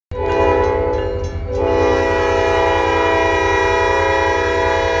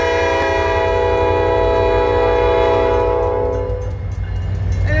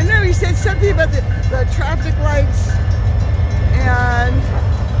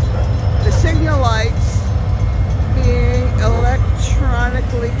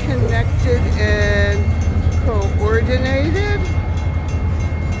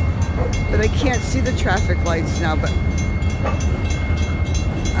see the traffic lights now, but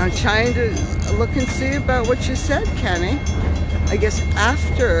I'm trying to look and see about what you said, Kenny. I guess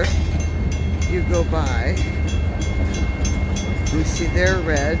after you go by, you see they're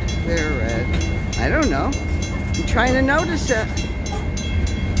red, they're red. I don't know. I'm trying to notice it.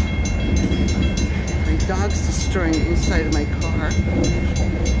 My dog's destroying the inside of my car.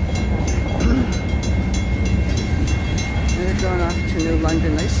 And they're going off to New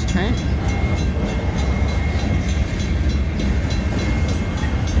London. Nice train.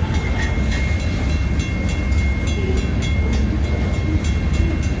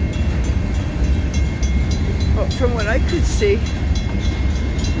 Well, from what I could see,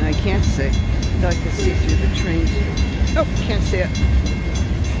 and I can't see, I thought I could see through the trains. Nope, can't see it.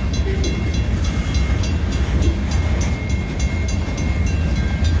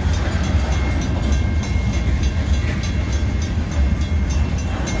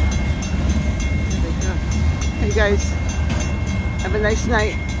 There they go. Hey guys, have a nice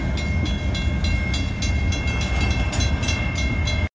night.